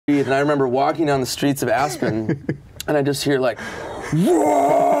And I remember walking down the streets of Aspen, and I just hear like,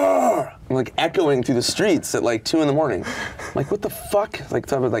 roar! Like echoing through the streets at like 2 in the morning. I'm like, what the fuck? Like,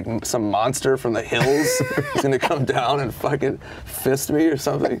 some monster from the hills is gonna come down and fucking fist me or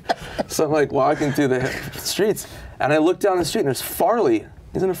something. So I'm like walking through the streets, and I look down the street, and there's Farley.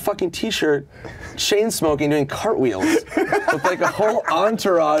 He's in a fucking t-shirt, chain smoking, doing cartwheels with like a whole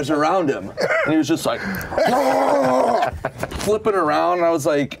entourage around him. And he was just like, flipping around. And I was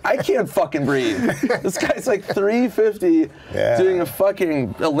like, I can't fucking breathe. This guy's like 350 doing a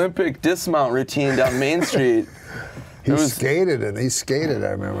fucking Olympic dismount routine down Main Street. He skated, I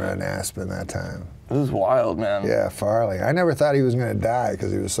remember, in Aspen that time. It was wild, man. Yeah, Farley. I never thought he was going to die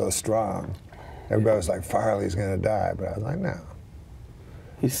because he was so strong. Everybody was like, Farley's going to die. But I was like, no.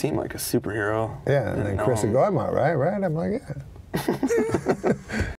 He seemed like a superhero. Yeah, and then Chris would go, I'm all right? I'm like, yeah.